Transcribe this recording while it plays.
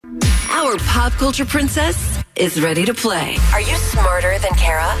Our pop culture princess is ready to play. Are you smarter than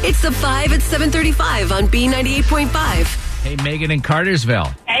Kara? It's the 5 at 7:35 on B98.5. Hey, Megan in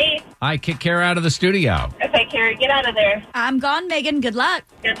Cartersville. Hey. I kick Kara out of the studio. Okay, Carrie, get out of there. I'm gone, Megan. Good luck.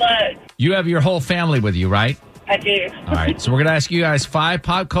 Good luck. You have your whole family with you, right? I do. All right, so we're going to ask you guys 5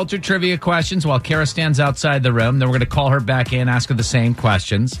 pop culture trivia questions while Kara stands outside the room. Then we're going to call her back in, ask her the same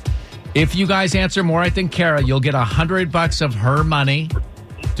questions. If you guys answer more right than Kara, you'll get $100 of her money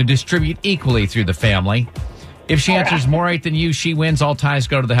to distribute equally through the family. If she answers more right than you, she wins. All ties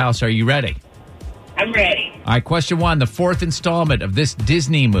go to the house. Are you ready? I'm ready. All right, question 1. The 4th installment of this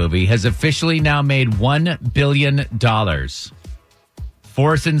Disney movie has officially now made $1 billion. 4th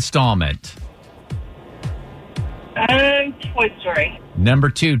installment. Toy Story. Number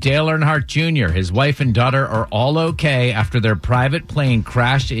 2, Dale Earnhardt Jr., his wife and daughter are all okay after their private plane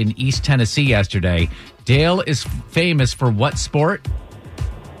crashed in East Tennessee yesterday. Dale is famous for what sport?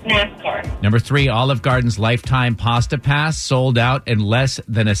 NASCAR. Number 3, Olive Garden's Lifetime Pasta Pass sold out in less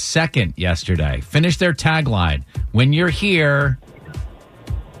than a second yesterday. Finish their tagline. When you're here...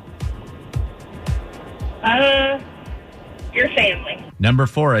 Your family. Number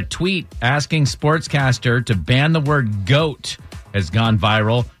 4, a tweet asking sportscaster to ban the word GOAT has gone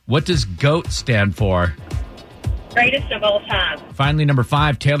viral. What does GOAT stand for? Greatest of all time. Finally, number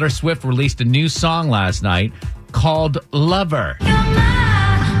 5, Taylor Swift released a new song last night called Lover.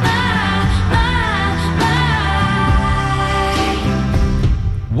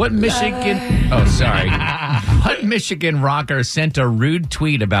 What What Michigan rocker sent a rude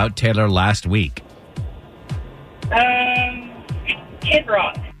tweet about Taylor last week? Kid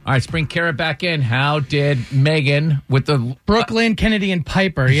Rock. All right, let's bring Kara back in. How did Megan with the... Brooklyn, Kennedy, and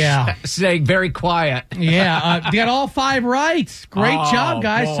Piper, yeah. Saying very quiet. Yeah, they got all 5 right. Great job,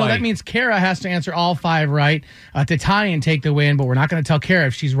 guys. Boy. So that means Kara has to answer all 5 right to tie and take the win, but we're not going to tell Kara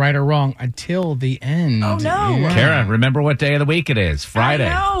if she's right or wrong until the end. Oh, no. Yeah. Kara, remember what day of the week it is. Friday.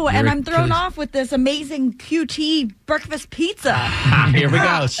 I know, and You're I'm thrown off with this amazing QT breakfast pizza. Here we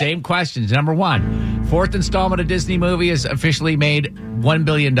go. Same questions. Number 1, 4th installment of Disney movie has officially made $1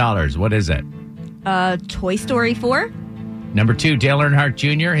 billion. What is it? Toy Story 4. Number 2, Dale Earnhardt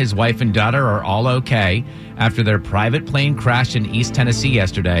Jr., his wife and daughter are all okay after their private plane crashed in East Tennessee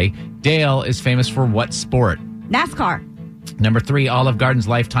yesterday. Dale is famous for what sport? NASCAR. Number 3, Olive Garden's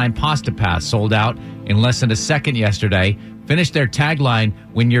Lifetime Pasta Pass sold out in less than a second yesterday. Finished their tagline,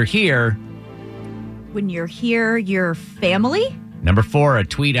 when you're here... When you're here, your family? Number 4, a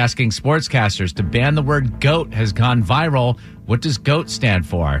tweet asking sportscasters to ban the word GOAT has gone viral. What does GOAT stand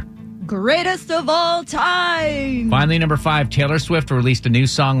for? Greatest of all time. Finally, number 5, Taylor Swift released a new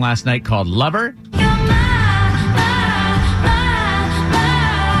song last night called Lover.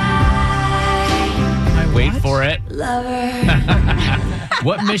 Wait for it. Lover.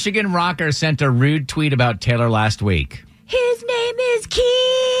 What Michigan rocker sent a rude tweet about Taylor last week? His name is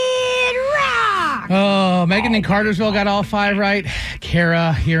Kid Rock. Oh, Megan in Cartersville got all 5 right.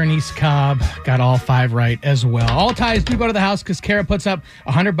 Kara here in East Cobb got all 5 right as well. All ties do go to the house because Kara puts up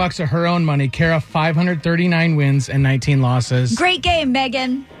 $100 of her own money. Kara, 539 wins and 19 losses. Great game,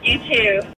 Megan. You too.